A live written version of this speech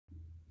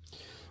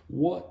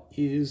What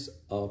is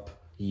up,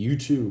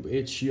 YouTube?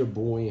 It's your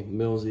boy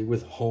Millzy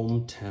with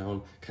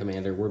Hometown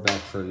Commander. We're back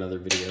for another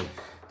video.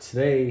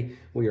 Today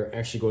we are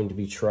actually going to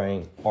be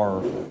trying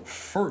our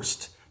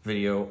first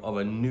video of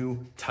a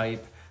new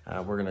type.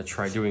 We're going to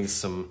try doing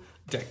some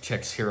deck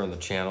checks here on the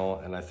channel,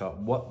 and I thought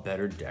what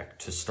better deck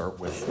to start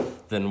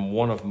with than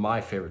one of my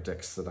favorite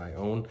decks that I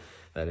own.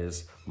 That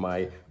is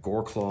my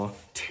Goreclaw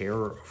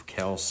Terror of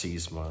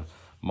Sisma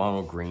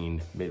mono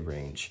green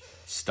mid-range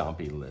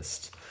Stompy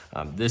list.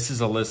 This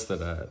is a list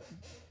that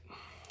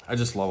I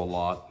just love a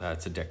lot.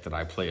 It's a deck that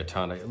I play a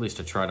ton, at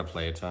least I try to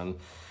play a ton.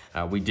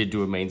 We did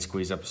do a main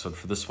squeeze episode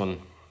for this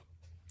one,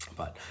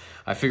 but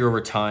I figure over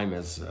time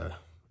as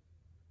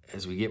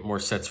we get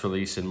more sets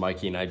released and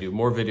Mikey and I do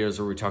more videos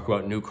where we talk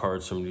about new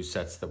cards from new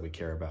sets that we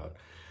care about.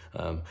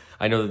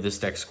 I know that this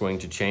deck's going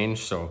to change,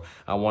 so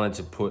I wanted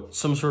to put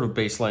some sort of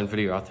baseline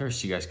video out there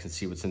so you guys can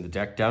see what's in the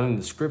deck. Down in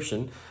the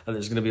description,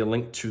 there's going to be a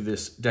link to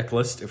this deck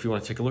list if you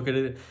want to take a look at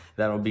it.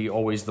 That'll be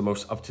always the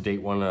most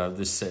up-to-date one.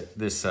 This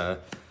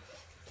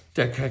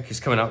deck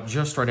is coming out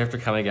just right after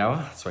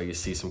Kamigawa. That's why you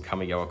see some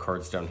Kamigawa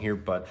cards down here,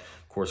 but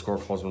of course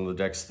Goreclaw is one of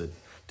the decks that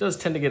does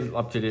tend to get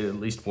updated at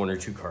least 1 or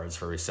 2 cards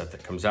for every set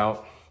that comes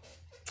out.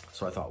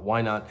 So I thought,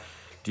 why not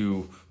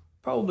do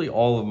probably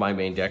all of my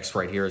main decks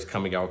right here as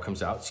Kamigawa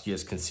comes out, so you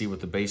guys can see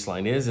what the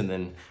baseline is, and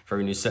then for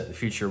every new set in the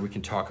future, we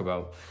can talk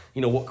about,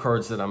 you know, what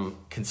cards that I'm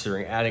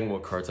considering adding,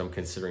 what cards I'm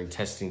considering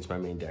testing to my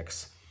main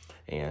decks.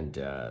 And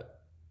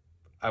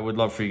I would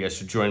love for you guys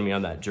to join me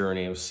on that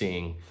journey of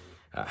seeing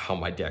how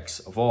my decks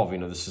evolve. You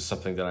know, this is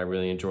something that I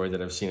really enjoy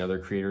that I've seen other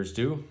creators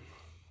do.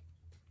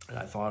 And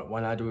I thought,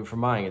 why not do it for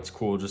mine? It's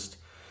cool just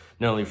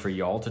not only for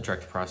y'all to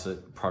track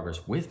the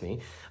progress with me,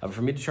 but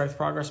for me to track the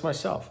progress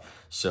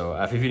myself. So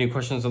if you have any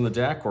questions on the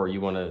deck or you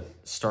want to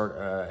start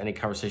any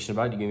conversation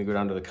about it, you can go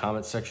down to the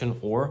comment section,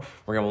 or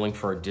we're going to link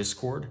for our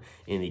Discord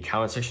in the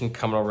comment section.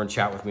 Come over and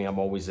chat with me. I'm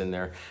always in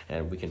there,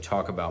 and we can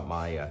talk about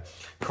my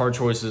card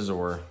choices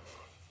or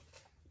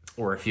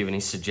if you have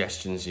any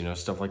suggestions, you know,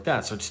 stuff like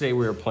that. So today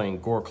we are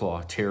playing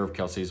Goreclaw Terror of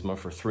Sisma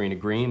for 3 and a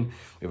green.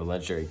 We have a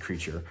legendary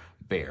creature,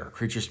 Bear.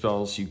 Creature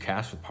spells you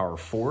cast with power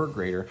 4 or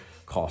greater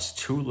cost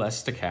 2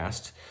 less to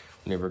cast.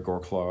 Whenever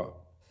Goreclaw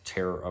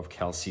Terror of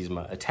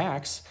Sisma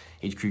attacks,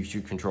 each creature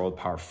you control with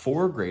power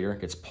 4 or greater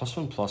gets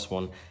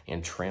 +1/+1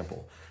 and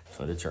trample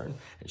for the turn.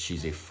 And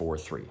she's a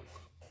 4/3.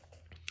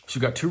 So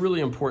we've got 2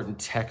 really important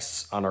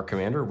texts on our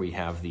commander. We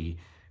have the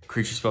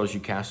creature spells you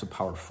cast with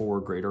power 4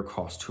 or greater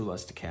cost 2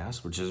 less to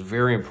cast, which is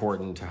very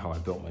important to how I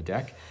built my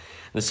deck.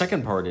 And the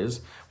second part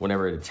is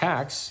whenever it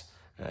attacks,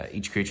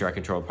 each creature I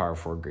control with power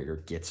 4 or greater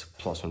gets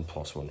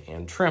 +1/+1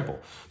 and trample.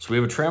 So we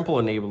have a trample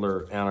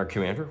enabler on our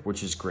commander,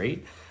 which is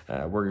great.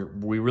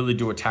 We really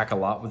do attack a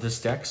lot with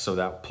this deck, so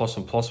that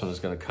 +1/+1 is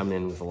going to come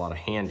in with a lot of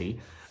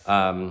handy.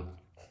 But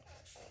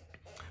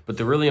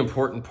the really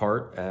important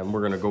part, and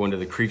we're going to go into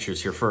the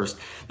creatures here first,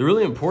 the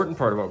really important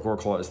part about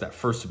Goreclaw is that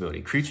first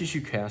ability. Creatures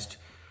you cast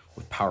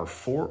with power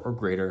 4 or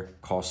greater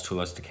cost 2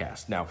 less to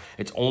cast. Now,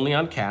 it's only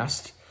on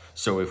cast,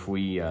 so if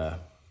we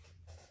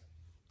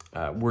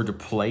were to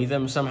play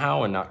them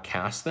somehow and not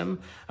cast them,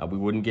 we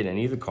wouldn't get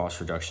any of the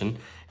cost reduction.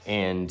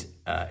 And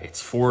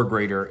it's 4 or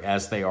greater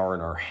as they are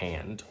in our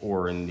hand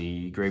or in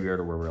the graveyard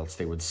or wherever else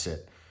they would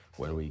sit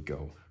when we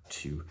go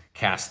to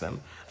cast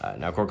them.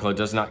 Now, Goreclaw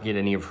does not get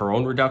any of her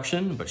own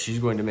reduction, but she's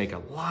going to make a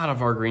lot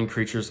of our green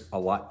creatures a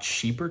lot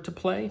cheaper to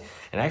play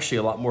and actually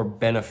a lot more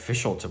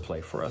beneficial to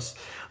play for us.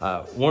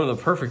 One of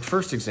the perfect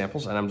first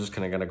examples, and I'm just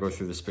going to go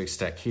through this big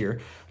stack here,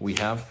 we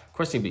have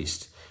Questing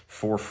Beast.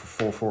 4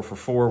 for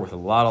 4 with a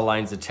lot of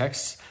lines of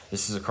text.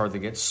 This is a card that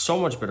gets so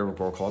much better with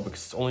Goreclaw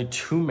because it's only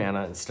 2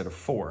 mana instead of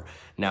 4.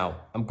 Now,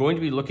 I'm going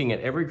to be looking at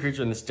every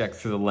creature in this deck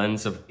through the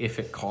lens of if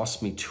it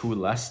costs me 2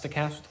 less to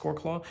cast with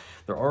Goreclaw.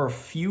 There are a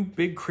few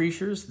big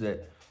creatures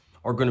that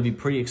are going to be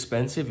pretty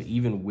expensive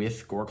even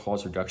with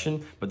Goreclaw's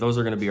reduction, but those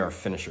are going to be our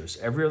finishers.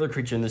 Every other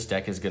creature in this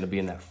deck is going to be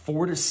in that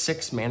 4 to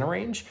 6 mana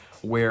range,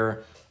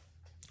 where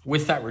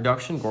with that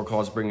reduction,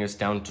 Goreclaw is bringing us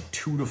down to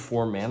 2 to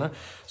 4 mana.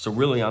 So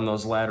really on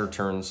those latter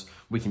turns,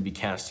 we can be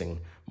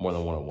casting more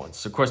than 1 at once.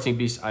 So Questing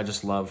Beast, I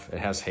just love. It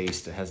has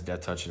haste, it has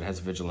death touch, it has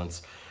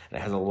vigilance, and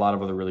it has a lot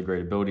of other really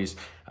great abilities.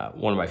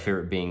 One of my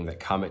favorite being that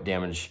combat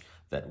damage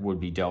that would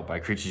be dealt by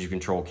creatures you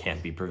control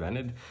can't be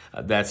prevented.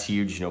 That's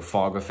huge. You know,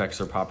 fog effects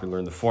are popular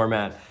in the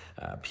format.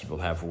 People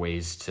have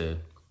ways to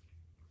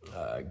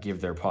give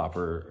their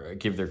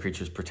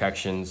creatures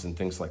protections and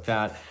things like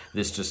that.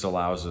 This just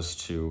allows us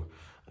to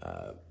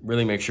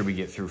really make sure we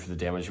get through for the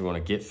damage we want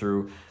to get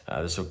through.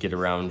 This will get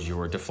around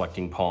your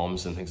deflecting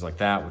palms and things like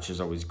that, which is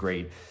always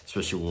great,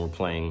 especially when we're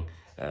playing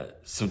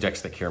some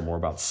decks that care more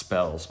about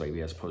spells,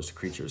 maybe as opposed to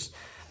creatures.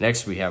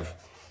 Next, we have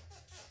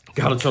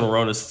God Eternal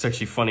Ronus. It's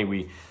actually funny,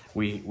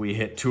 we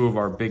hit 2 of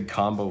our big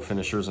combo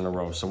finishers in a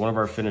row. So one of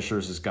our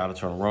finishers is God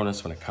Eternal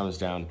Ronus. When it comes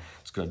down,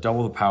 it's going to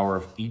double the power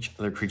of each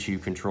other creature you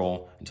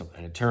control until the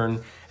end of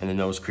turn, and then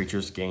those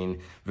creatures gain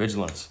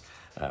vigilance.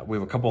 We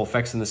have a couple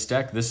effects in this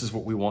deck. This is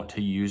what we want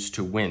to use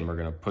to win. We're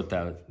going to put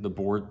the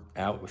board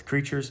out with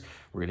creatures.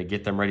 We're going to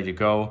get them ready to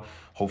go.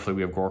 Hopefully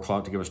we have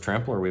Goreclaw to give us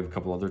trample, or we have a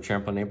couple other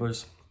trample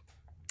enablers.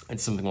 And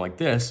something like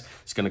this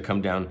is going to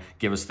come down,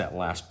 give us that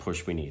last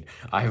push we need.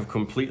 I have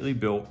completely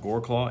built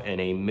Goreclaw in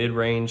a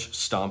mid-range,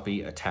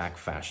 stompy attack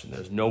fashion.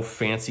 There's no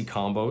fancy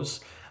combos.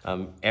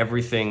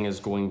 Everything is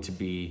going to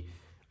be,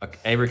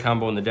 every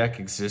combo in the deck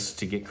exists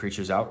to get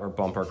creatures out or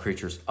bump our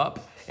creatures up,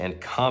 and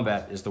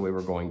combat is the way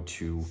we're going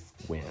to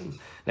win.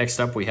 Next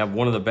up, we have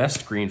one of the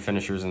best green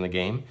finishers in the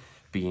game,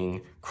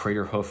 being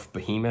Craterhoof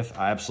Behemoth.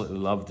 I absolutely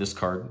love this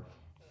card.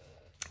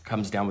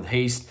 Comes down with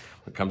haste.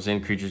 When it comes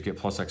in, creatures get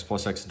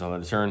 +X/+X until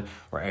end of turn,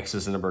 or X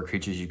is the number of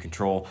creatures you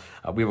control.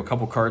 We have a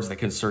couple cards that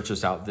can search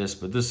us out this,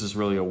 but this is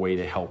really a way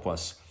to help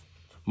us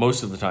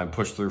most of the time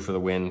push through for the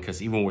win,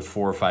 because even with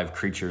 4 or 5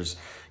 creatures,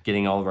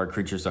 getting all of our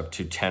creatures up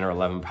to 10 or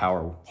 11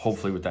 power,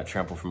 hopefully with that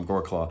trample from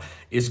Goreclaw,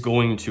 is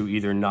going to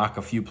either knock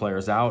a few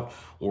players out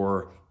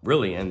or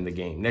really end the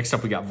game. Next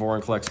up, we got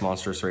Vorinclex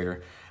Monstrous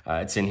Raider.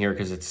 It's in here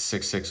because it's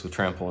 6/6 with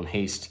trample and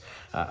haste.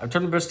 I've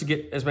tried my best to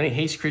get as many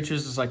haste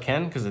creatures as I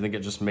can, because I think it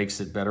just makes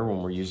it better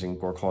when we're using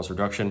Goreclaw's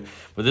reduction.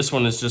 But this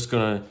one is just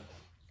going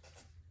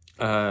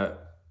to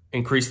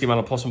increase the amount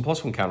of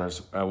 +1/+1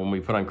 counters when we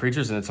put on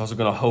creatures, and it's also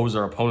going to hose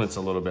our opponents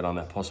a little bit on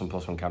that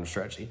 +1/+1 counter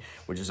strategy,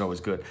 which is always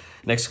good.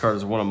 Next card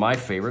is one of my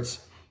favorites,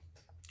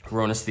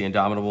 Cronus the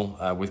Indomitable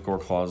with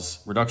Goreclaw's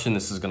reduction.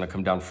 This is going to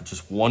come down for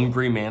just 1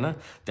 green mana,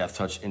 Death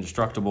Touch,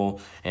 indestructible,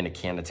 and it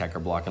can't attack or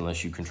block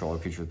unless you control a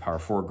creature with power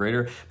 4 or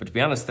greater. But to be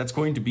honest, that's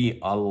going to be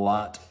a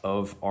lot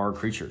of our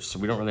creatures, so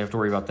we don't really have to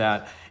worry about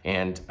that.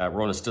 And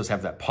Cronus does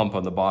have that pump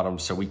on the bottom,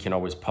 so we can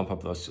always pump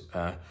up those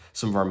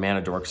some of our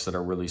mana dorks that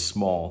are really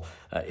small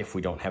if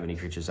we don't have any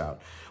creatures out.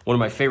 One of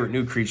my favorite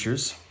new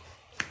creatures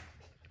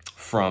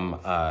from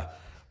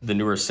the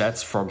newer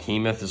sets,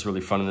 Froghemoth, is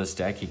really fun in this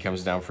deck. He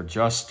comes down for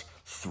just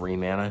 3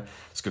 mana.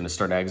 It's going to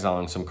start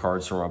exiling some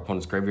cards from our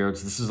opponent's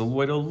graveyards. This is a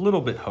way to a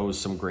little bit hose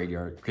some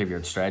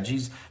graveyard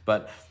strategies,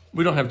 but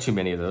we don't have too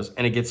many of those.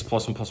 And it gets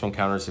 +1/+1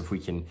 counters if we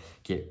can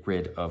get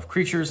rid of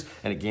creatures,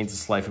 and it gains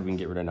its life if we can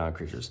get rid of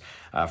non-creatures.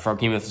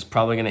 Froghemoth is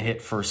probably going to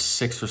hit for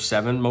 6 or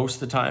 7 most of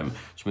the time,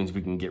 which means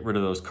we can get rid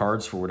of those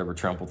cards for whatever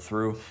trampled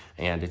through,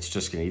 and it's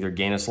just going to either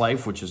gain us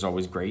life, which is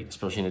always great,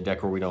 especially in a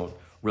deck where we don't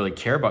really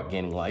care about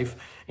gaining life,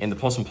 and the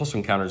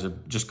 +1/+1 counters are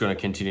just going to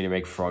continue to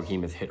make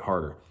Froghemoth hit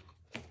harder.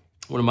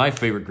 One of my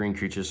favorite green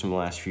creatures from the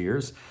last few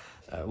years,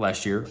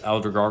 last year,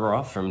 Elder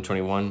Gargaroth from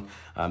 21.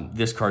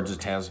 This card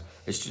just has,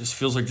 it just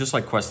feels like just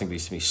like Questing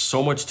Beast to me.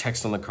 So much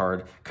text on the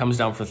card, comes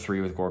down for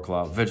 3 with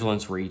Goreclaw,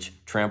 Vigilance, Reach,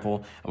 Trample,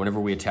 and whenever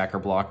we attack or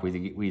block, we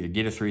either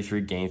get a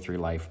 3/3, gain 3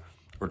 life,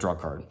 or draw a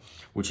card,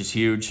 which is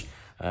huge.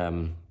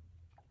 I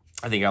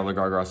think Elder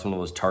Gargaroth is one of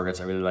those targets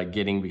I really like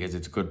getting because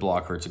it's a good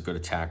blocker, it's a good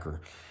attacker,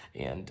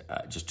 and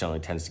just generally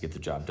tends to get the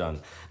job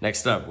done.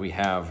 Next up, we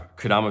have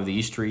Kodama of the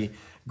Eastery.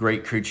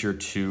 Great creature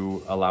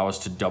to allow us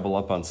to double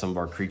up on some of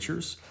our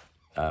creatures.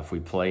 If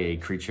we play a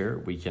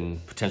creature, we can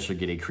potentially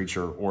get a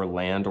creature or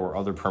land or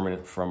other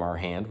permanent from our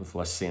hand with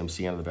less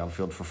CMC on the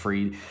battlefield for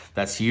free.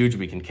 That's huge.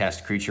 We can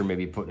cast a creature,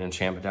 maybe put an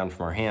enchantment down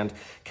from our hand,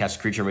 cast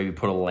a creature, maybe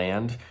put a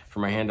land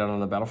from our hand down on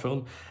the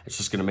battlefield. It's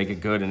just going to make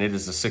it good, and it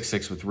is a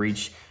 6/6 with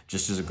reach,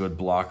 just as a good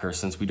blocker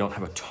since we don't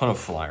have a ton of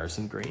flyers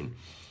in green.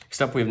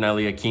 Next up, we have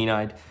Nylea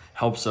Keen-Eyed.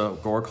 Helps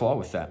Goreclaw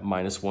with that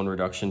 -1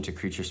 reduction to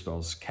creature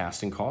spells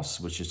casting costs,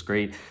 which is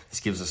great. This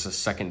gives us a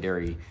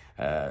secondary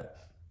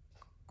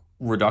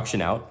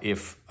reduction out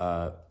if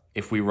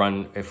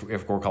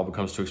Goreclaw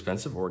becomes too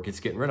expensive or it gets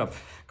getting rid of.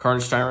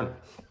 Carnage Tyrant,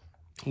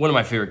 one of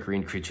my favorite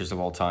green creatures of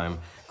all time.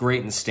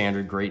 Great in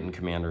Standard, great in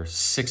Commander.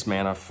 6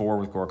 mana, 4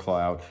 with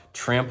Goreclaw out.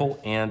 Trample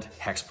and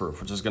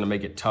Hexproof, which is going to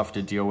make it tough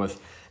to deal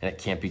with, and it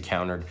can't be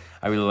countered.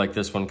 I really like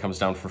this one. Comes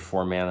down for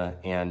 4 mana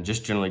and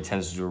just generally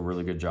tends to do a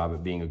really good job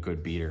at being a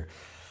good beater.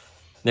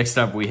 Next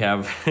up, we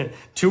have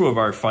 2 of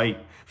our fight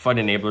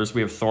enablers.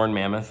 We have Thorn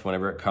Mammoth.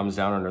 Whenever it comes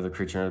down on another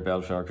creature in the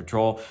battlefield under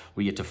control,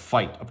 we get to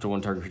fight up to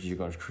 1 target creature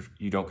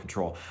you don't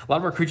control. A lot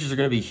of our creatures are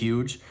going to be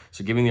huge,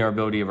 so giving the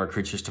ability of our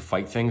creatures to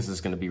fight things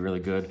is going to be really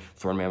good.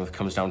 Thorn Mammoth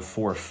comes down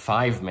for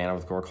 5 mana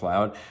with Goreclaw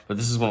out, but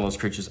this is one of those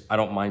creatures I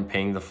don't mind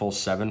paying the full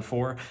 7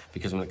 for,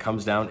 because when it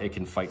comes down, it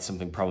can fight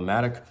something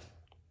problematic.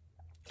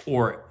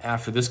 Or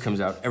after this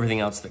comes out, everything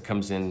else that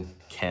comes in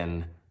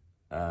can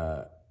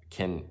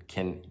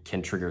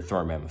trigger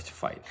Thorn Mammoth to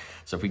fight.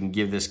 So if we can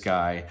give this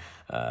guy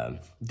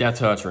Death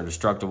Touch or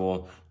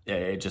Indestructible,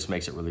 it just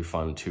makes it really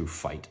fun to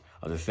fight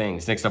other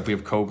things. Next up, we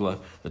have Kogla,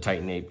 the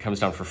Titan Ape. Comes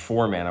down for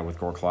 4 mana with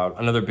Goreclaw.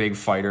 Another big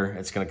fighter.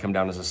 It's going to come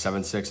down as a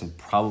 7/6 and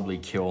probably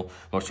kill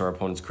most of our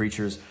opponent's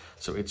creatures.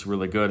 So it's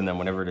really good. And then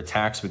whenever it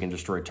attacks, we can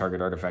destroy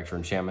target artifact or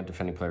enchantment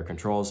defending player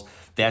controls.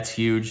 That's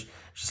huge. It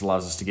just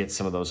allows us to get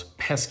some of those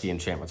pesky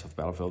enchantments off the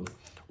battlefield.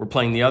 We're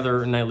playing the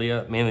other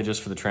Nylea mainly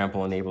just for the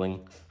trample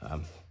enabling.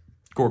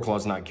 Goreclaw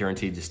is not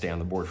guaranteed to stay on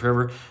the board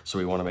forever, so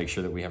we want to make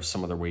sure that we have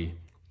some other way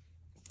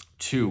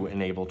to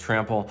enable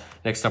trample.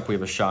 Next up, we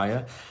have a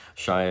Shaya.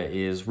 Shaya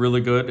is really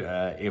good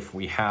if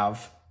we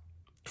have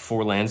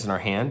 4 lands in our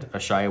hand,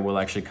 Ashaya will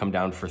actually come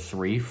down for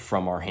 3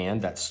 from our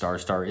hand. That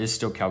star is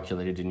still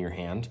calculated in your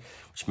hand,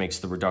 which makes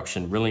the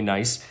reduction really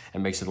nice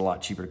and makes it a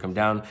lot cheaper to come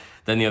down.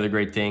 Then the other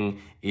great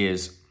thing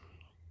is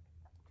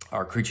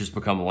our creatures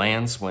become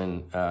lands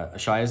when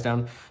Ashaya is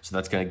down. So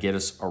that's going to get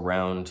us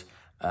around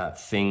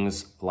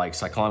things like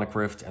Cyclonic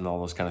Rift and all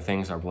those kind of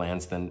things.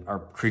 Our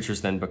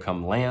creatures then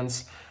become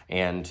lands,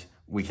 and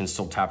we can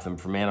still tap them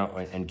for mana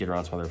and get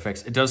around some other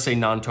effects. It does say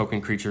non-token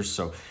creatures,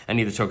 so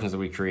any of the tokens that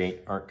we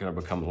create aren't going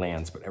to become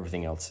lands, but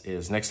everything else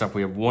is. Next up,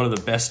 we have one of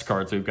the best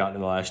cards we've gotten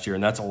in the last year,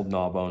 and that's Old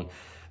Gnawbone.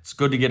 It's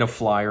good to get a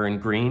flyer in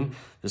green.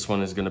 This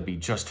one is going to be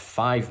just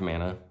 5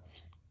 mana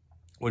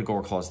when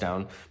Goreclaw's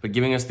down, but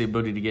giving us the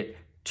ability to get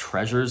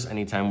treasures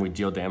anytime we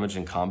deal damage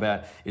in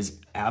combat is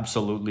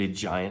absolutely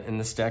giant in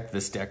this deck.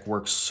 This deck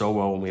works so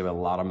well when we have a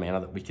lot of mana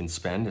that we can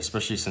spend,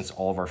 especially since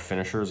all of our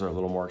finishers are a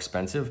little more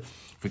expensive.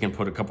 If we can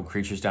put a couple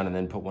creatures down and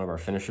then put one of our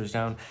finishers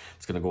down,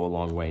 it's going to go a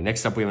long way.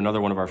 Next up, we have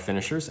another one of our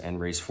finishers, and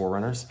raise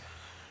Forerunners.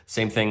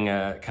 Same thing,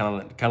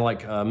 kind of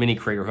like mini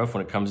Crater Hoof.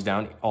 When it comes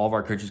down, all of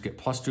our creatures get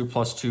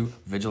 +2/+2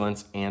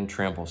 Vigilance and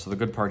Trample. So the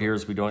good part here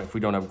is if we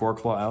don't have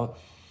Goreclaw out,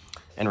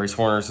 and raise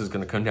Forerunners is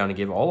going to come down and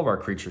give all of our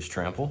creatures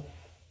Trample,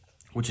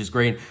 which is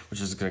great,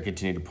 which is going to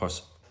continue to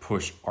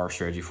push our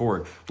strategy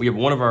forward. We have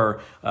one of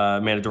our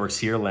mana dorks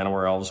here,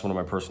 Llanowar Elves, one of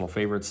my personal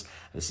favorites.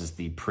 This is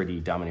the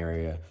pretty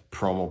Dominaria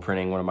promo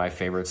printing, one of my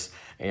favorites.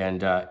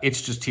 And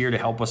it's just here to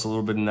help us a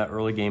little bit in that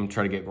early game,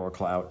 try to get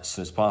Goreclaw out as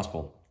soon as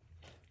possible.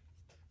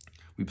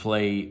 We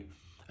play,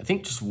 I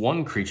think, just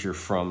one creature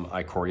from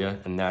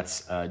Ikoria, and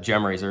that's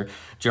Gemraiser.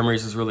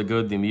 Gemraiser is really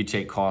good. The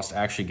mutate cost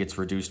actually gets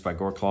reduced by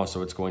Goreclaw,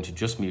 so it's going to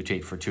just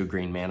mutate for 2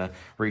 green mana.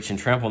 Reach and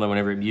Trample, and then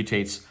whenever it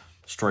mutates,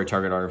 destroy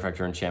target artifact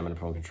or enchantment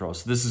opponent control.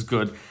 So this is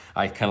good.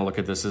 I kind of look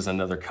at this as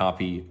another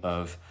copy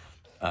of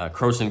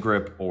Krosan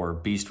Grip or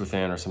Beast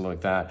Within or something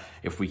like that.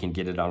 If we can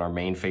get it on our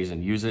main phase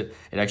and use it,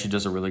 it actually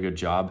does a really good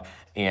job.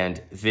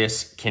 And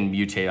this can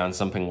mutate on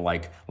something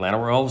like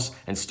Llanowar Elves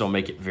and still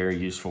make it very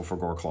useful for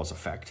Goreclaw's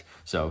effect.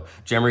 So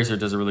Gemraiser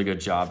does a really good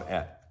job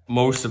at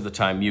most of the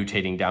time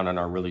mutating down on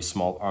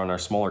our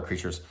smaller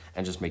creatures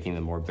and just making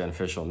them more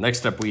beneficial.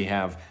 Next up, we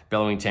have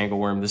Bellowing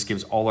Tangleworm. This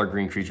gives all our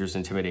green creatures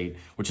Intimidate,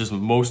 which is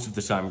most of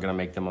the time going to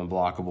make them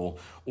unblockable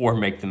or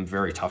make them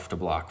very tough to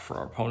block for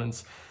our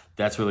opponents.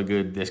 That's really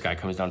good. This guy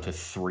comes down to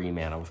 3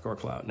 mana with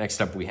Goreclaw.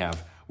 Next up, we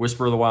have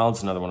Whisper of the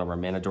Wilds, another one of our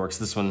mana dorks.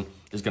 This one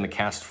is going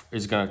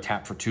to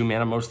tap for 2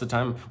 mana most of the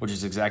time, which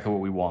is exactly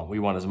what we want. We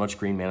want as much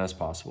green mana as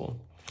possible.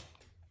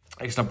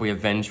 Next up, we have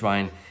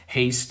Vengevine.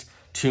 Haste,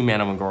 2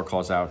 mana when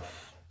Goreclaw's out.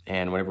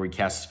 And whenever we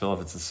cast a spell,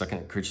 if it's the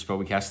second creature spell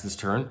we cast this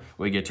turn,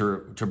 we get to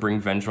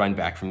bring Vengevine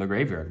back from the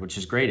graveyard, which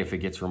is great. If it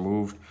gets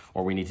removed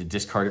or we need to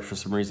discard it for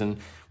some reason,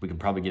 we can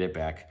probably get it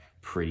back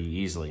pretty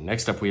easily.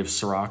 Next up, we have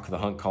Sirach, the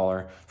Hunt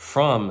Caller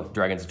from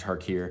Dragons of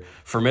Tarkir.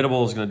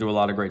 Formidable is going to do a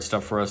lot of great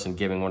stuff for us in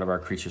giving one of our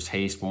creatures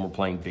haste when we're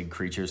playing big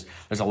creatures.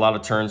 There's a lot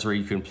of turns where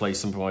you can play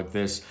something like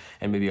this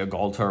and maybe a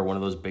Galtar, one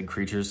of those big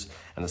creatures,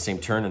 on the same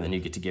turn, and then you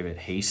get to give it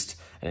haste,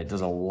 and it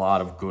does a lot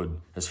of good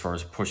as far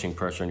as pushing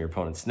pressure on your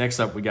opponents. Next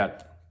up, we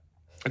got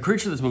a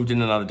creature that's moved in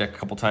and out of the deck a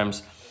couple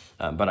times,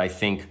 but I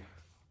think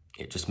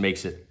it just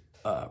makes it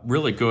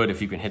really good if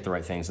you can hit the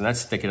right things, and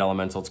that's Thicket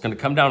Elemental. It's going to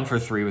come down for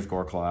 3 with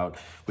Goreclaw out.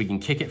 We can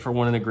kick it for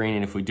 1 in the green,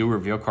 and if we do,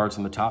 reveal cards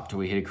on the top till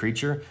we hit a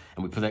creature,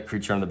 and we put that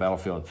creature on the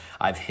battlefield.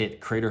 I've hit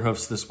Crater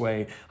Hoofs this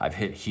way. I've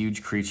hit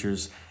huge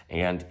creatures,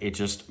 and it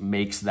just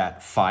makes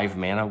that 5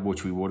 mana,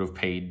 which we would have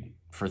paid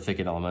for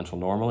Thicket Elemental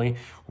normally,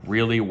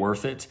 really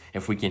worth it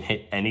if we can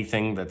hit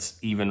anything that's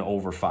even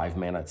over 5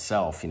 mana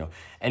itself. You know,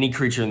 any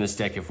creature in this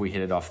deck, if we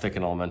hit it off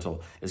Thicket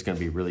Elemental, is going to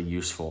be really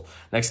useful.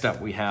 Next up,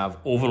 we have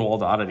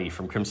Ulvenwald Oddity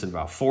from Crimson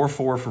Vow.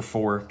 4/4 for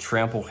 4,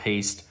 Trample,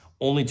 Haste,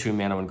 only 2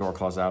 mana when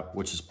Goreclaw's out,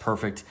 which is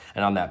perfect.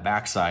 And on that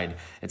backside,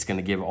 it's going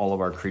to give all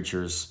of our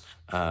creatures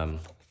getting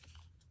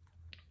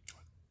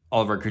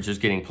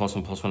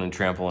 +1/+1 in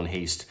Trample and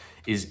Haste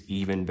is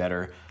even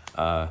better.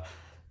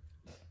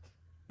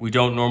 We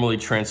don't normally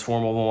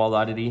transform Ulvenwald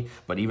Oddity,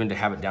 but even to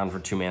have it down for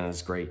 2 mana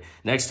is great.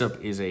 Next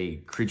up is a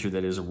creature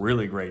that is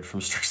really great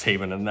from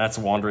Strixhaven, and that's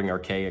Wandering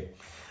Archaic.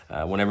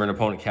 Whenever an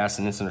opponent casts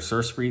an instant or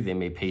sorcery, they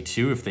may pay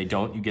 2. If they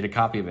don't, you get a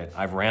copy of it.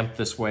 I've ramped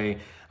this way.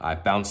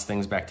 I've bounced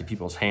things back to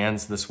people's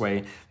hands this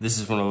way. This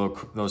is one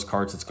of those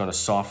cards that's going to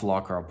soft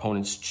lock our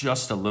opponents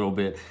just a little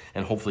bit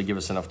and hopefully give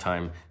us enough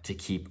time to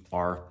keep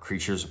our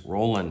creatures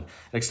rolling.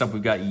 Next up,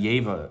 we've got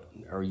Yeva,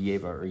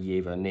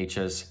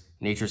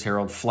 Nature's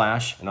Herald,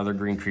 Flash, and other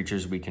green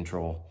creatures we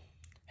control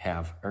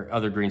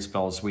other green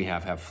spells we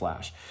have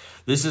Flash.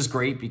 This is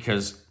great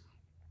because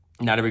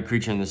not every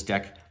creature in this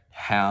deck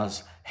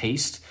has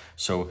haste.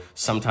 So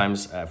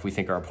sometimes if we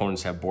think our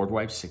opponents have board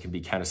wipes, it can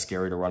be kind of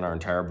scary to run our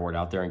entire board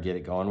out there and get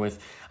it going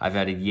with. I've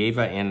added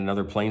Yeva and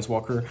another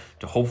Planeswalker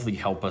to hopefully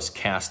help us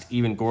cast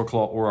even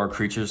Goreclaw or our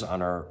creatures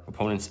on our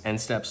opponent's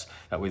end steps.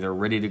 That way they're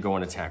ready to go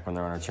and attack when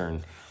they're on our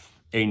turn.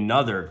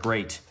 Another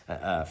great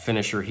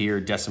finisher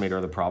here, Decimator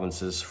of the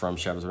Provinces from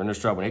Shadows of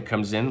Innistrad. When it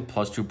comes in,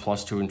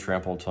 +2/+2 and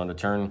Trample until end of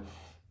turn.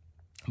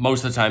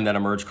 Most of the time that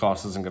emerge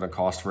cost isn't going to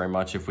cost very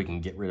much. If we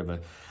can get rid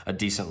of a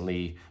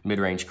decently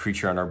mid-range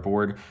creature on our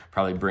board,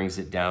 probably brings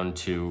it down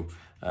to,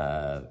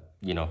 4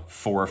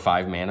 or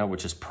 5 mana,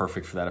 which is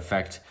perfect for that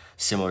effect.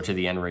 Similar to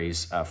the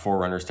N-Rays,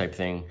 Forerunners type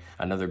thing,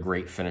 another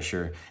great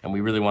finisher. And we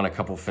really want a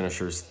couple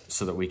finishers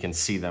so that we can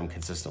see them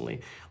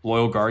consistently.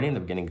 Loyal Guardian, the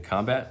beginning of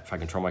combat. If I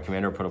control my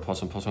commander, put a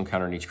 +1/+1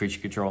 counter on each creature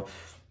you control.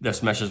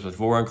 This meshes with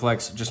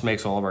Vorinclex, just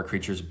makes all of our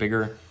creatures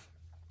bigger.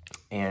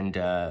 And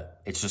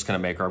it's just going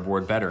to make our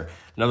board better.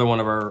 Another one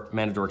of our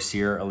mana dorks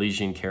here,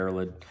 Elysian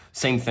Carolid.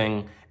 Same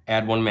thing,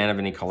 add 1 mana of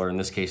any color. In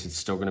this case, it's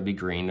still going to be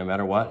green no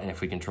matter what. And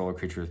if we control a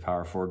creature with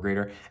power 4 or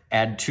greater,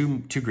 add two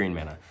green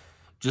mana.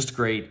 Just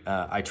great.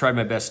 I tried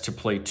my best to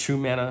play 2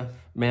 mana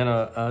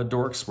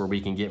dorks where we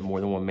can get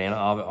more than 1 mana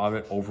of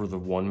it over the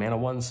 1 mana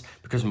ones,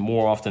 because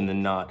more often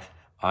than not,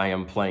 I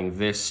am playing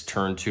this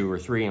turn 2 or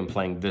 3 and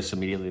playing this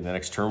immediately the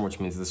next turn,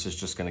 which means this is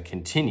just going to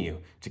continue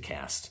to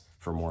cast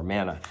for more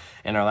mana.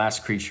 And our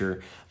last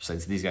creature,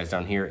 besides these guys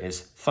down here,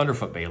 is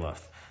Thunderfoot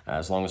Bailiff.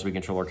 As long as we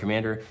control our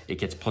commander, it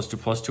gets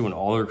 +2/+2, and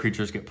all our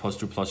creatures get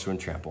 +2/+2 and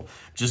trample.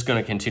 Just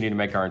going to continue to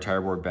make our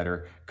entire board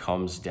better.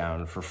 Comes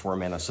down for 4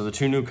 mana. So the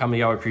 2 new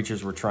Kamigawa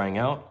creatures we're trying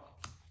out.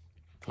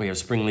 We have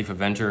Springleaf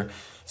Avenger.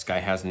 This guy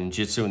has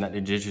ninjutsu, and that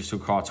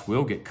ninjutsu cost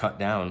will get cut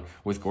down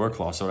with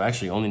Goreclaw. So it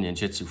actually only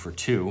ninjutsu for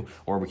 2,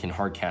 or we can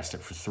hard cast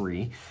it for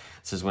 3.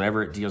 It says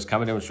whenever it deals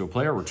combat damage to a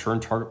player, return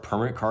target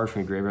permanent card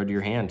from your graveyard to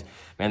your hand.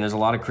 Man, there's a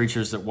lot of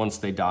creatures that once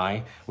they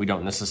die, we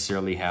don't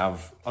necessarily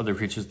have other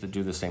creatures that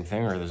do the same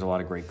thing, or there's a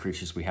lot of great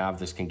creatures we have.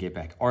 This can get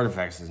back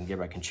artifacts, this can get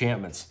back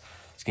enchantments,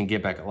 this can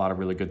get back a lot of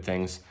really good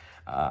things.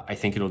 I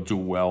think it'll do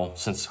well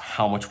since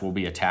how much we'll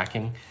be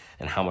attacking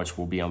and how much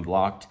will be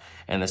unblocked.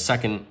 And the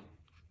second,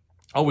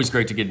 always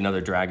great to get another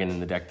dragon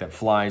in the deck that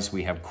flies.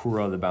 We have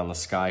Kuro, the Boundless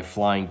Sky,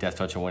 flying, death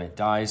touch, and when it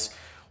dies,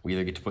 we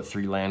either get to put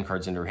 3 land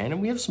cards into our hand,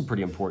 and we have some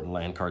pretty important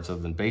land cards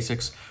other than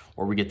basics,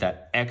 or we get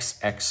that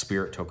XX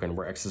Spirit token,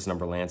 where X is the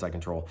number of lands I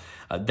control.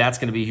 That's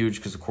going to be huge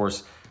because, of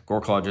course,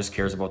 Goreclaw just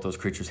cares about those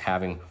creatures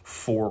having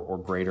 4 or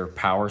greater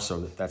power, so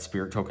that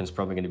Spirit token is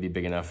probably going to be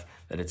big enough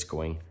that it's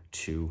going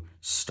to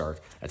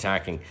start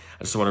attacking.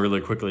 I just want to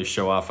really quickly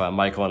show off,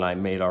 Michael and I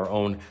made our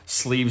own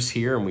sleeves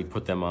here, and we each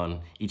put them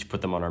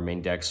on our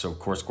main deck, so of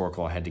course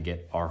Goreclaw had to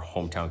get our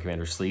Hometown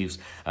Commander sleeves.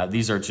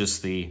 These are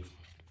just the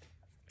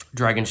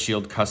Dragon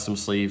Shield custom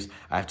sleeves.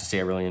 I have to say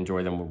I really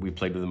enjoy them. We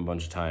played with them a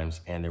bunch of times,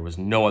 and there was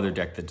no other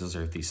deck that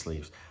deserved these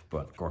sleeves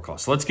but Goreclaw.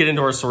 So let's get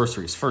into our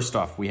sorceries. First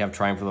off, we have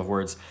Triumph of the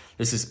Hordes.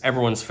 This is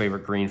everyone's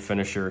favorite green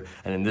finisher,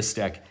 and in this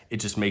deck, it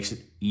just makes it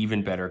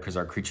even better because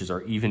our creatures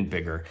are even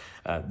bigger.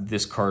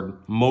 This card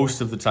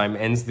most of the time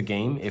ends the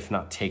game, if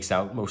not takes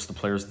out most of the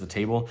players at the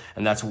table,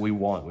 and that's what we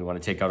want. We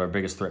want to take out our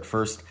biggest threat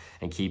first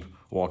and keep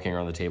walking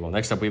around the table.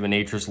 Next up, we have a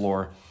Nature's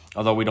Lore.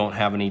 Although we don't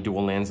have any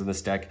dual lands in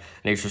this deck,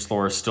 Nature's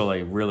Lore is still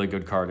a really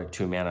good card at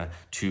 2 mana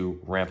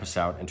to ramp us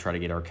out and try to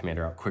get our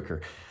commander out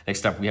quicker.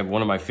 Next up, we have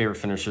one of my favorite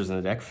finishers in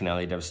the deck,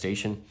 Finale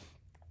Devastation.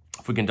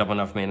 If we can dump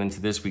enough mana into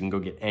this, we can go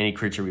get any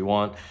creature we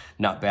want.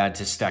 Not bad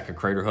to stack a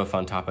Craterhoof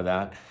on top of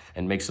that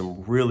and make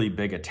some really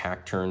big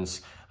attack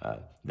turns.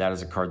 That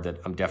is a card that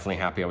I'm definitely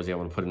happy I was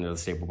able to put into the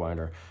staple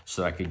binder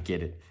so that I could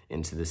get it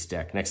into this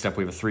deck. Next up,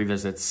 we have a 3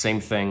 visits.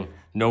 Same thing.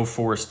 No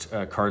forced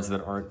cards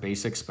that aren't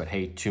basics, but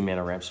hey, 2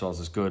 mana ramp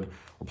spells is good.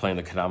 We're playing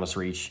the Kadamas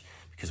Reach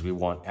because we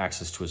want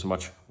access to as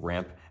much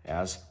ramp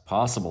as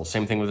possible.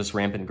 Same thing with this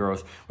Rampant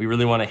Growth. We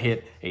really want to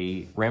hit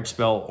a ramp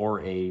spell or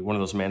one of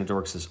those mana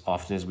dorks as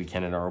often as we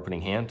can in our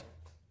opening hand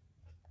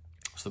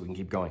so that we can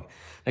keep going.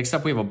 Next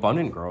up, we have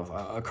Abundant Growth,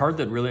 a card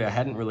that really I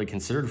hadn't really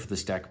considered for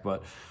this deck,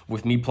 but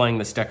with me playing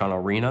this deck on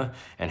Arena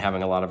and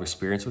having a lot of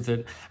experience with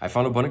it, I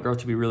found Abundant Growth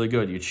to be really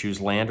good. You choose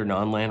land or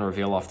non-land,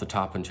 reveal off the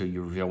top until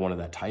you reveal one of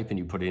that type, and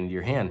you put it into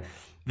your hand.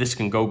 This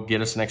can go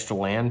get us an extra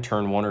land,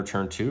 turn 1 or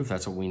turn 2, if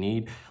that's what we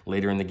need.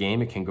 Later in the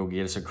game, it can go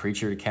get us a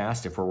creature to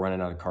cast if we're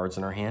running out of cards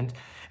in our hand.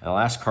 And the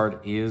last card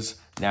is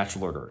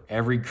Natural Order.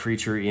 Every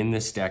creature in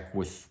this deck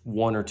with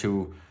 1 or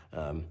 2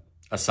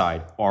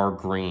 aside are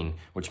green,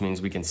 which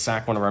means we can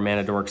sack one of our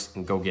mana dorks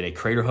and go get a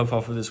Craterhoof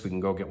off of this. We can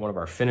go get one of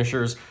our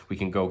finishers. We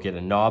can go get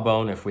a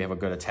Gnawbone if we have a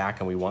good attack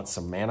and we want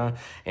some mana.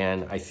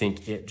 And I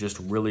think it just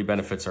really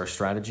benefits our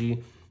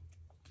strategy.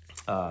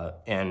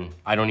 And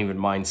I don't even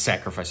mind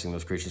sacrificing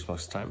those creatures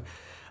most of the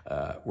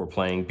time. We're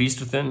playing Beast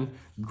Within,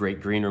 great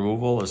green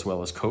removal, as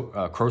well as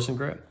Krosan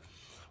Grip.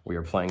 We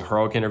are playing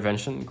Heroic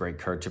Intervention, great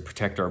card to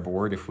protect our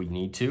board if we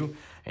need to.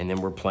 And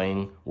then we're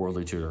playing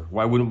Worldly Tutor.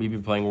 Why wouldn't we be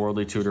playing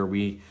Worldly Tutor?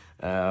 We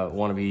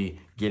want to be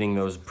getting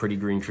those pretty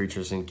green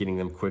creatures and getting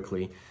them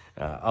quickly.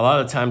 A lot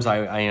of the times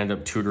I end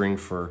up tutoring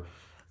for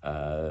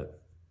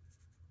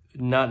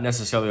not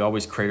necessarily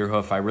always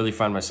Craterhoof. I really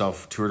find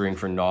myself tutoring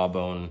for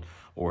Gnawbone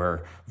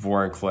or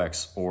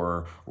Vorinclex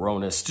or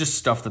Ronus, just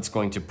stuff that's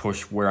going to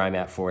push where I'm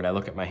at for it. I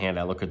look at my hand,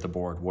 I look at the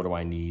board, what do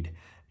I need?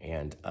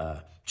 And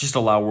just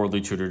allow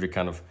Worldly Tutor to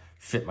kind of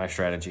fit my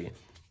strategy.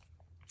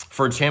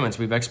 For enchantments,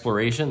 we have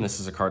Exploration. This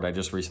is a card I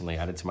just recently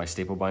added to my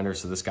staple binder,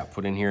 so this got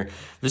put in here.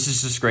 This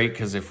is just great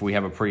because if we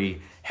have a pretty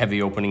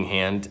heavy opening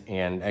hand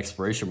and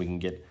Exploration, we can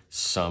get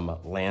some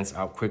lands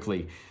out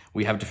quickly.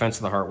 We have Defense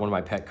of the Heart, one of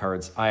my pet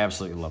cards. I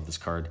absolutely love this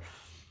card.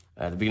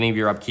 At the beginning of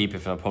your upkeep,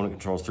 if an opponent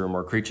controls 3 or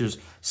more creatures,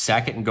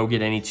 sack it and go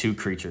get any 2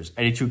 creatures.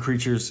 Any 2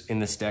 creatures in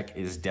this deck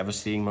is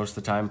devastating most of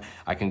the time.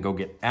 I can go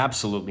get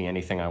absolutely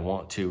anything I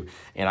want to,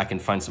 and I can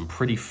find some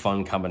pretty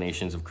fun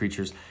combinations of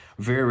creatures.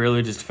 Very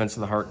rarely does Defense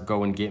of the Heart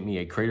go and get me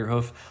a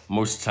Craterhoof.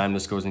 Most of the time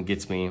this goes and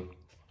gets me,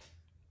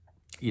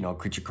 you know,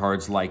 creature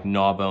cards like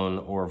Gnawbone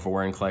or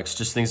Vorinclex,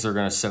 just things that are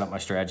going to set up my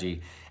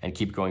strategy and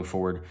keep going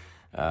forward.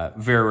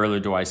 Very rarely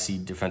do I see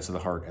Defense of the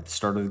Heart at the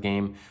start of the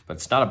game, but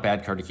it's not a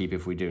bad card to keep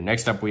if we do.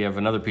 Next up, we have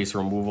another piece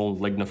of removal,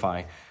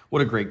 Lignify.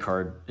 What a great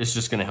card. It's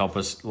just going to help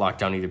us lock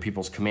down either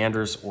people's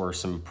commanders or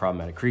some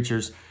problematic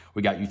creatures.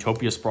 We got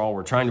Utopia Sprawl.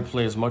 We're trying to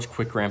play as much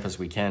quick ramp as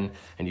we can,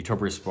 and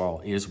Utopia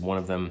Sprawl is one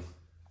of them.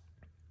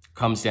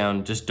 Comes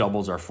down, just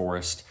doubles our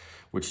forest,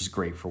 which is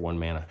great for 1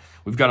 mana.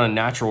 We've got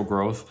Unnatural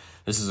Growth.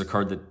 This is a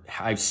card that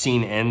I've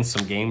seen end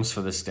some games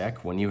for this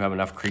deck. When you have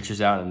enough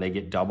creatures out and they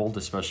get doubled,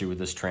 especially with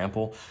this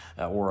Trample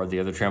or the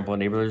other Trample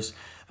enablers,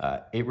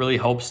 it really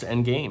helps to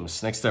end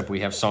games. Next up, we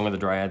have Song of the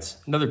Dryads,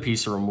 another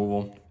piece of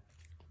removal,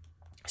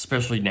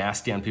 especially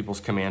nasty on people's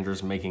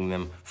commanders, making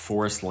them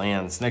forest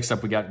lands. Next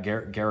up, we got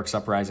Garruk's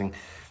Uprising.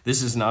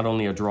 This is not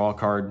only a draw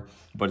card,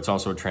 but it's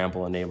also a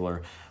Trample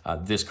enabler.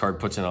 This card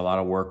puts in a lot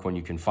of work when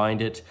you can find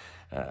it.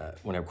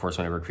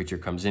 Whenever a creature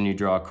comes in, you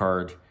draw a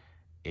card.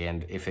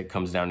 And if it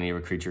comes down to any of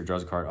a creature, it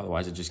draws a card.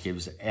 Otherwise, it just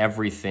gives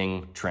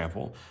everything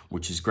Trample,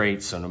 which is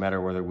great. So no matter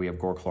whether we have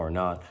Goreclaw or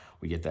not,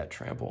 we get that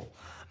Trample.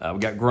 We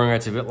got Growing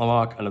Rights of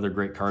Itlimoc, another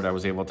great card I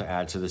was able to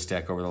add to this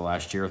deck over the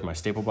last year with my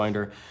Staple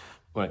Binder.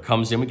 When it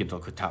comes in, we get to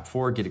look at top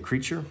 4, get a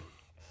creature.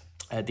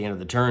 At the end of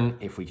the turn,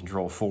 if we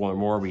control 4 or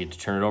more, we get to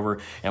turn it over,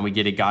 and we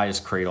get a Gaia's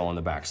Cradle on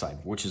the backside,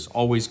 which is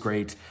always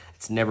great.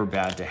 It's never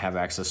bad to have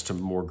access to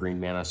more green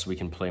mana so we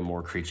can play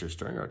more creatures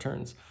during our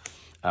turns.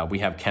 We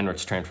have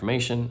Kenrick's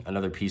Transformation,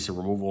 another piece of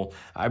removal.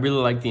 I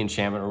really like the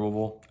enchantment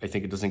removal. I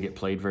think it doesn't get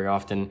played very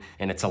often,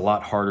 and it's a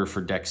lot harder for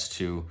decks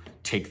to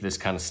take this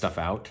kind of stuff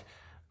out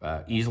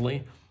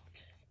easily.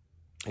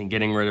 And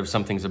getting rid of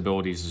something's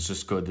abilities is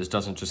just good. This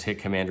doesn't just hit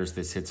commanders,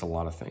 this hits a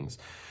lot of things.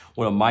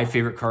 One of my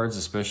favorite cards,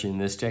 especially in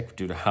this deck,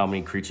 due to how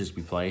many creatures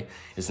we play,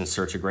 is In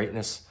Search of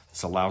Greatness.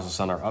 This allows us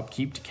on our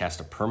upkeep to cast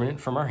a permanent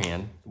from our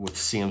hand with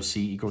CMC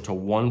equal to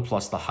 1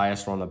 plus the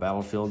highest one on the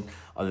battlefield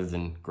other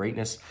than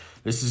Greatness.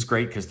 This is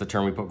great because the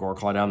turn we put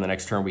Goreclaw down, the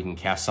next turn we can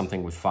cast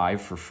something with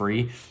 5 for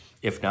free.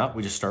 If not,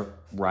 we just start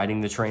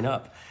riding the train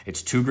up.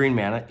 It's 2 green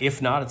mana.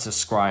 If not, it's a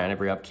scry on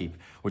every upkeep,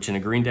 which in a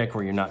green deck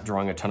where you're not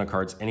drawing a ton of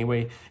cards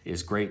anyway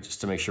is great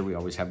just to make sure we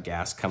always have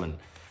gas coming.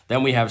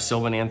 Then we have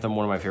Sylvan Anthem,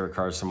 one of my favorite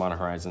cards from Modern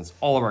Horizons.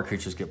 All of our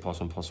creatures get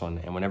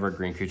 +1/+1, and whenever a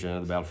green creature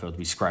enters the battlefield,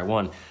 we scry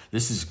 1.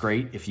 This is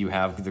great if you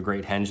have the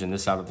Great Henge and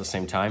this out at the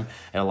same time.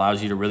 It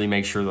allows you to really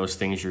make sure those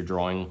things you're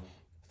drawing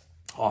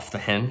off the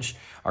henge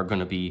are going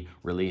to be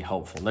really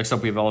helpful. Next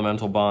up, we have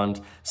Elemental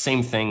Bond.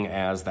 Same thing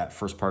as that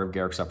first part of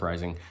Garruk's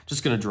Uprising.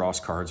 Just going to draw us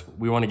cards.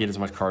 We want to get as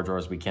much card draw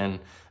as we can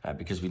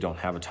because we don't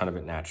have a ton of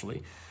it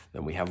naturally.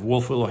 Then we have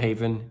Wolf Willow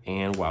Haven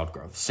and Wild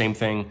Growth. Same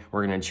thing.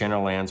 We're going to enchant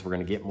our lands. We're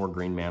going to get more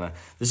green mana.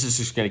 This is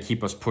just going to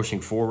keep us pushing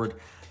forward.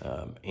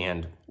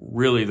 And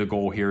really the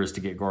goal here is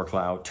to get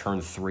Goreclaw out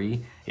turn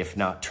 3, if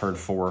not turn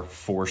 4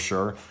 for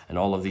sure. And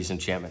all of these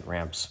enchantment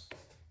ramps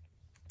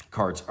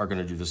cards are going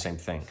to do the same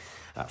thing.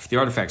 For the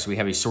artifacts, we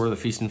have a Sword of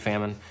the Feast and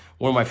Famine.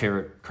 One of my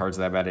favorite cards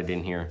that I've added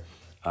in here.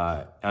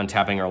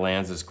 Untapping our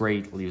lands is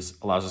great.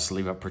 Allows us to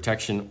leave up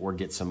protection or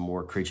get some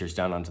more creatures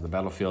down onto the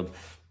battlefield.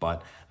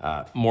 But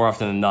more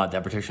often than not,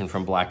 that protection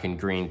from black and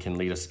green can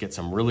lead us to get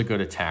some really good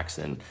attacks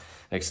in.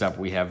 Next up,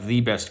 we have the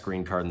best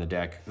green card in the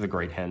deck, the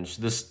Great Henge.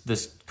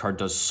 This card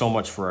does so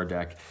much for our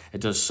deck.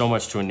 It does so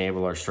much to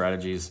enable our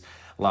strategies.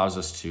 Allows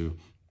us to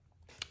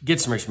get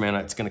some rich mana.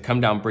 It's going to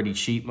come down pretty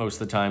cheap most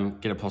of the time,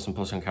 get a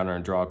 +1/+1 counter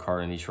and draw a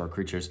card on each of our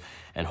creatures,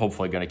 and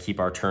hopefully going to keep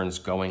our turns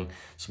going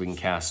so we can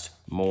cast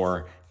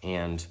more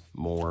and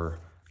more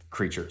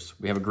creatures.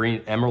 We have a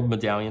green Emerald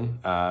Medallion.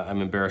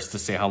 I'm embarrassed to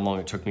say how long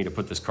it took me to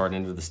put this card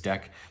into this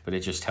deck, but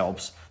it just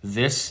helps.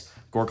 This,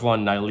 Goreclaw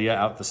and Nylea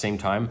out at the same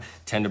time,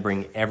 tend to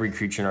bring every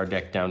creature in our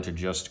deck down to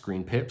just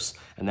green pips,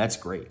 and that's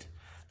great.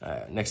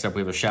 Next up,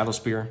 we have a Shadow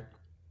Spear.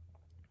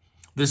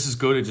 This is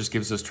good. It just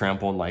gives us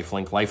trample and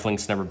lifelink.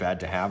 Lifelink's never bad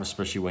to have,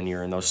 especially when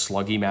you're in those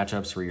sluggy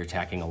matchups where you're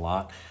attacking a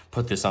lot.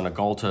 Put this on a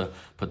Galta,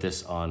 put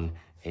this on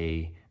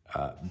a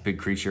big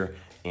creature,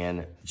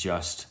 and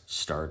just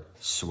start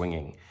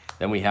swinging.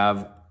 Then we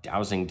have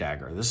Dowsing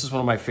Dagger. This is one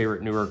of my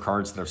favorite newer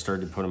cards that I've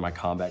started to put in my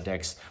combat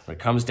decks. When it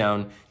comes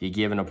down, you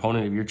give an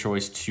opponent of your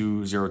choice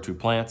 2/0/2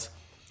 plants,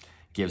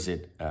 gives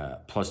it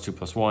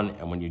 +2/+1,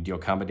 and when you deal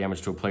combat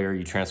damage to a player,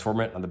 you transform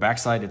it. On the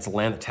backside, it's a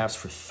land that taps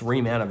for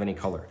 3 mana of any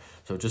color.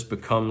 So it just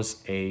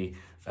becomes a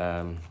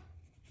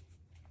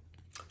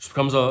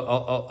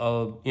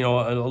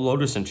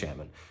Lotus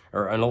enchantment.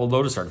 or an old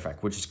Lotus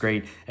artifact, which is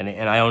great. And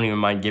I don't even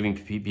mind giving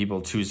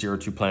people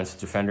 2/0/2 Planets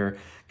Defender,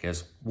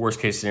 because worst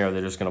case scenario,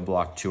 they're just going to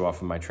block 2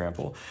 off of my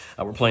trample.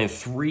 We're playing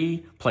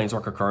 3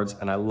 Planeswalker cards,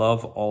 and I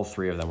love all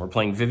 3 of them. We're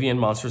playing Vivien,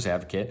 Monstrous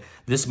Advocate.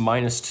 This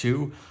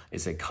 -2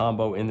 is a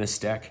combo in this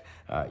deck.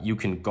 You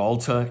can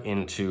Galta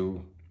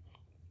into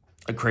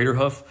a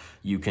Craterhoof.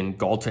 You can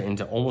Galta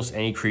into almost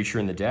any creature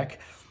in the deck,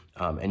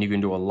 and you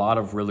can do a lot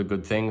of really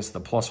good things. The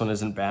 +1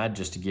 isn't bad,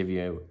 just to give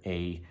you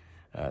a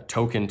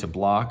token to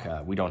block.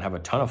 We don't have a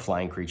ton of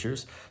flying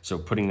creatures, so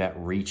putting that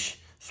reach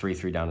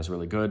 3/3 down is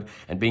really good.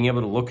 And being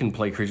able to look and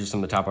play creatures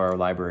from the top of our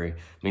library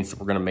means that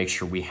we're going to make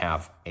sure we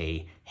have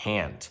a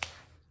hand.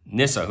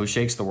 Nissa, who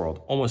shakes the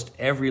world. Almost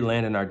every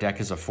land in our deck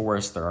is a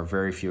forest. There are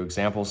very few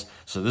examples.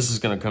 So this is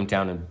going to come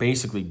down and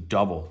basically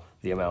double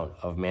the amount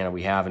of mana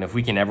we have. And if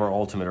we can ever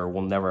ultimate her,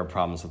 we'll never have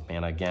problems with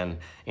mana again.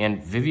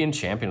 And Vivien,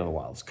 Champion of the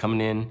Wilds,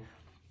 coming in,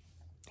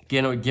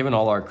 giving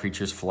all our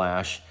creatures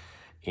flash,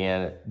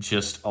 and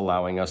just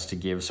allowing us to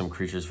give some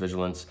creatures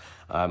vigilance.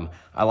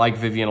 I like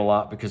Vivien a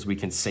lot because we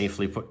can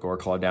safely put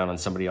Goreclaw down on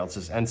somebody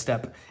else's end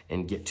step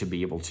and get to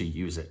be able to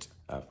use it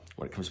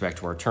when it comes back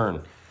to our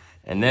turn.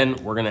 And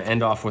then we're going to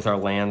end off with our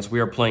lands. We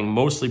are playing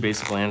mostly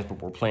basic lands,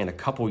 but we're playing a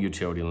couple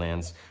utility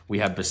lands. We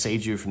have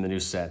Boseiju from the new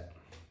set.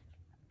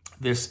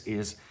 This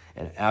is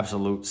an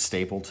absolute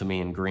staple to me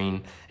in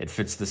green. It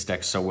fits this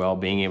deck so well,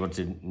 being able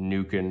to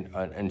nuke an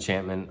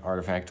enchantment,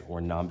 artifact,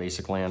 or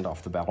non-basic land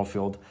off the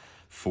battlefield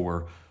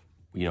for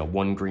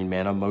 1 green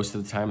mana most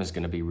of the time is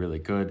going to be really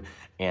good.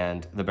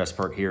 And the best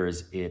part here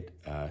is it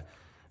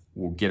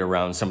will get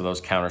around some of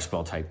those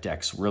counterspell type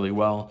decks really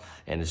well,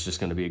 and it's just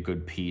going to be a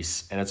good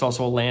piece. And it's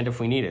also a land if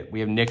we need it. We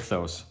have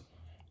Nykthos.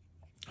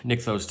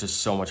 Nykthos does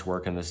so much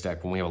work in this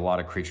deck when we have a lot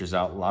of creatures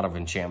out, a lot of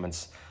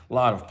enchantments, a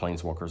lot of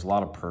planeswalkers, a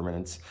lot of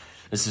permanents.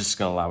 This is just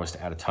going to allow us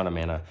to add a ton of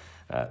mana.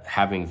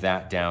 Having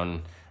that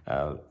down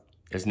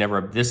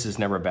this is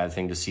never a bad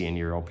thing to see in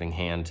your opening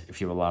hand if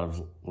you have a lot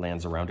of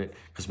lands around it,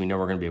 because we know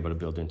we're going to be able to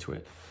build into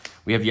it.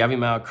 We have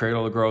Yavimaya,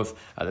 Cradle of Growth.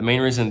 The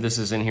main reason this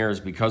is in here is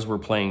because we're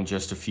playing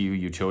just a few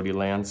utility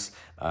lands.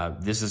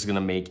 This is going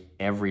to make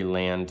every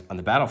land on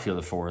the battlefield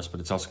of forest, but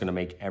it's also going to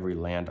make every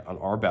land on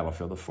our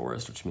battlefield of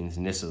forest, which means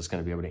Nissa is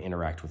going to be able to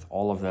interact with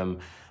all of them.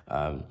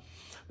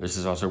 This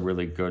is also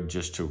really good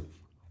just to,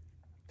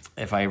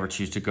 if I ever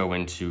choose to go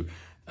into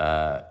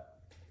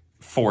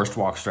forest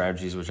walk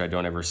strategies, which I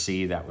don't ever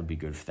see, that would be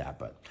good for that,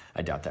 but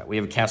I doubt that. We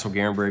have a Castle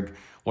Garenbrig,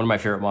 one of my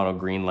favorite mono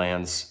green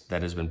lands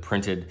that has been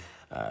printed.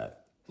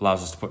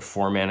 Allows us to put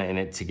 4 mana in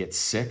it to get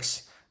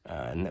 6,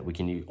 and that we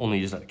can only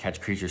use that to catch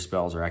creature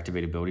spells or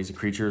activate abilities of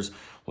creatures.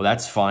 Well,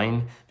 that's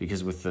fine,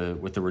 because with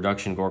the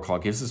reduction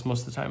Goreclaw gives us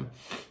most of the time,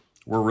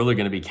 we're really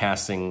going to be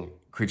casting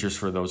creatures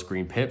for those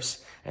green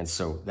pips, and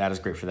so that is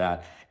great for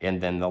that. And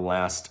then the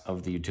last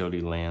of the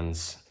utility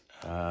lands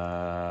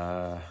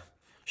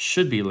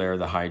should be Lair of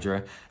the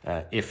Hydra.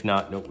 If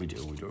not, nope, we do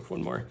have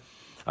one more.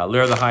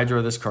 Lair of the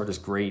Hydra, this card is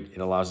great. It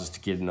allows us to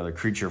get another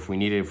creature if we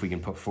need it. If we can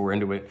put 4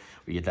 into it,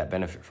 we get that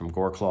benefit from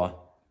Goreclaw.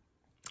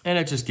 And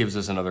it just gives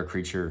us another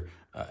creature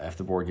if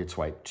the board gets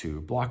wiped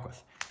to block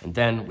with. And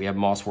then we have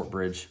Mosswort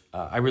Bridge.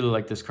 I really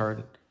like this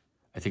card.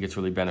 I think it's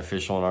really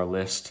beneficial in our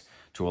list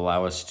to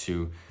allow us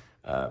to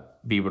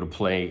be able to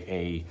play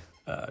a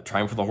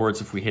Triumph of the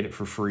Hordes. If we hit it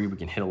for free, we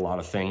can hit a lot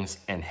of things.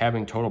 And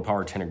having total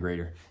power 10 or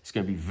greater is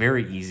going to be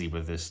very easy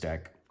with this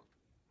deck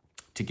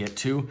to get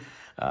to.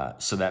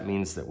 So that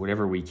means that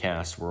whatever we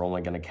cast, we're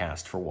only going to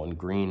cast for 1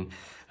 green.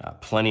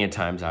 Plenty of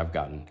times I've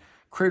gotten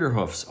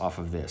Craterhoofs off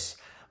of this.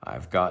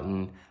 I've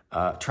gotten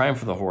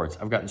Triumph of the Hordes.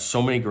 I've gotten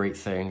so many great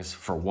things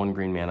for 1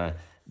 green mana.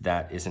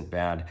 That isn't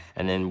bad.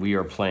 And then we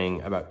are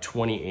playing about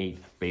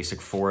 28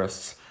 basic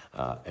forests.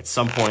 At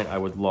some point, I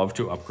would love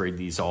to upgrade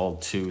these all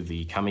to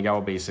the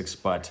Kamigawa basics,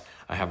 but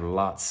I have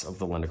lots of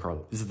the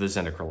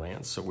Zendikar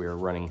lands. So we are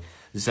running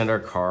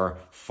Zendikar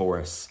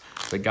forests.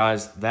 But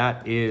guys,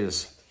 that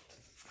is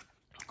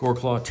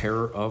Goreclaw,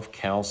 Terror of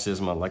Kal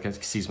Sisma. Like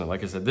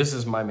I said, this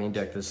is my main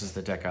deck. This is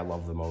the deck I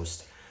love the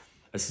most.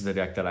 This is the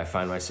deck that I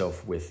find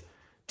myself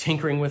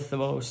tinkering with the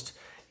most,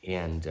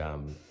 and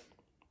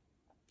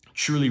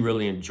truly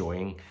really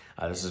enjoying.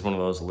 This is one of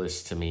those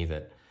lists to me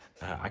that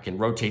I can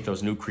rotate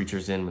those new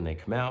creatures in when they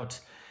come out,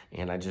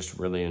 and I just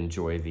really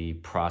enjoy the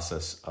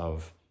process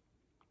of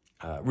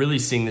really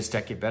seeing this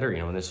deck get better.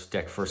 When this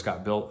deck first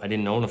got built, I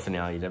didn't own a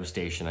Finale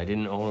Devastation. I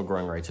didn't own a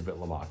Growing Rights of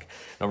Itlamok.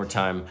 And over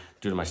time,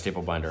 due to my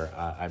staple binder,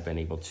 I've been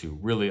able to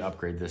really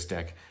upgrade this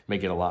deck,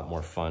 make it a lot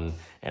more fun.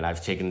 And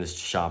I've taken this to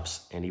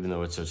shops, and even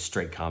though it's a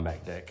straight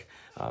combat deck,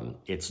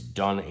 it's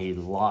done a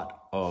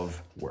lot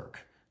of work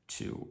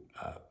to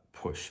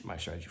push my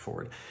strategy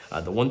forward.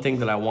 The one thing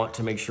that I want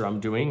to make sure I'm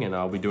doing, and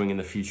I'll be doing in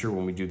the future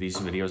when we do these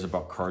videos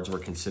about cards we're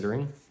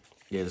considering,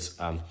 is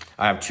I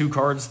have 2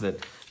 cards that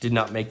did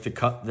not make the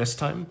cut this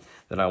time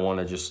that I want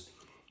to just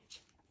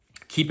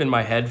keep in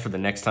my head for the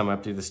next time I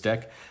update this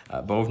deck.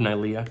 Bow of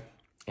Nylea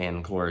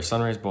and Glorious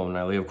Sunrise. Bow of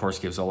Nylea, of course,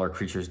 gives all our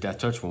creatures Death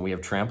Touch. When we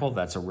have Trample,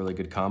 that's a really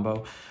good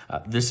combo.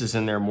 This is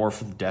in there more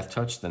for the Death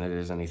Touch than it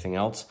is anything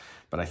else,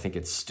 but I think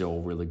it's still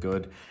really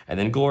good. And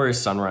then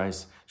Glorious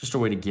Sunrise just a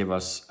way to give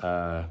us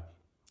a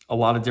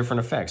lot of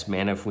different effects.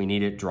 Mana if we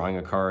need it, drawing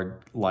a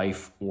card,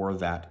 life, or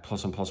that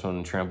 +1/+1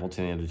 and trample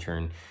to the end of the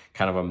turn.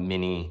 Kind of a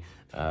mini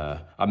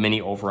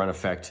overrun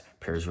effect.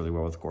 Pairs really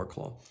well with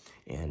Goreclaw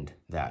and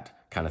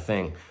that kind of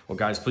thing. Well,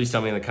 guys, please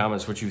tell me in the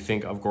comments what you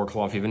think of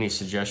Goreclaw. If you have any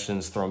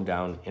suggestions, throw them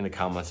down in the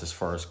comments as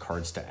far as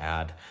cards to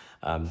add.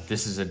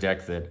 This is a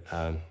deck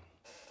that,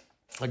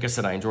 like I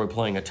said, I enjoy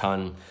playing a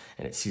ton,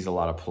 and it sees a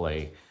lot of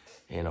play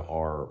in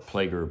our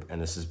play group, and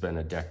this has been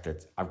a deck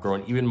that I've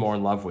grown even more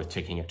in love with,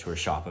 taking it to a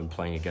shop and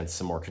playing against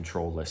some more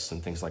control lists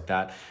and things like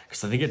that,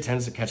 because I think it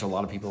tends to catch a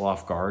lot of people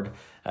off guard.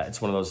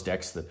 It's one of those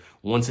decks that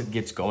once it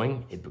gets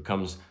going, it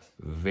becomes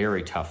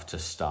very tough to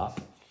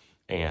stop,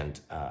 and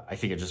I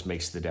think it just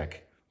makes the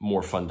deck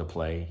more fun to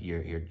play.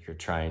 You're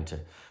trying to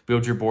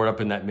build your board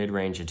up in that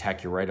mid-range,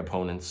 attack your right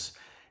opponents,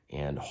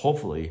 and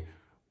hopefully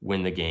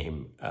win the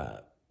game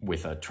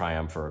with a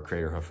Triumph or a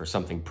Crater Hoof or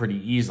something pretty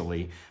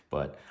easily.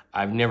 But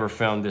I've never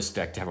found this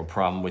deck to have a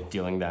problem with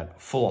dealing that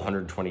full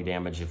 120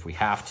 damage if we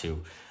have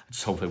to.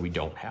 Just hopefully we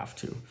don't have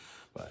to.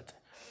 But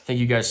thank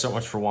you guys so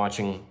much for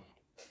watching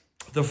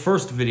the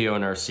first video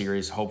in our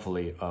series,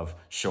 hopefully, of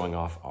showing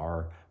off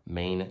our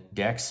main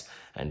decks.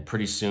 And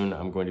pretty soon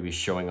I'm going to be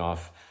showing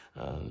off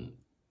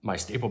my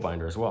staple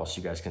binder as well,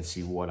 so you guys can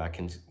see what I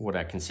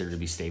consider to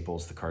be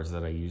staples, the cards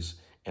that I use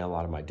in a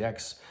lot of my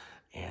decks.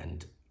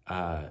 And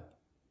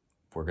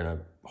we're gonna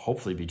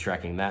hopefully be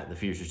tracking that in the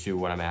future too,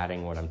 what I'm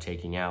adding, what I'm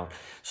taking out,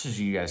 so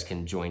you guys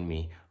can join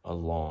me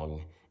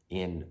along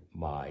in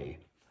my,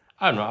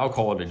 I don't know, I'll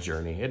call it a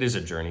journey. It is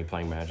a journey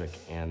playing Magic,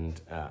 and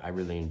I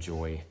really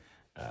enjoy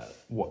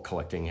what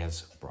collecting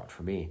has brought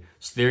for me.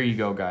 So there you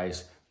go,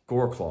 guys.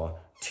 Goreclaw,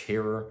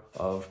 Terror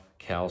of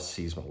Cal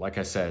Sisma. Like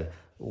I said,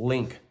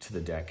 link to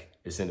the deck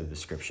is in the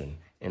description,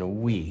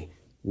 and we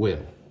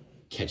will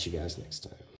catch you guys next time.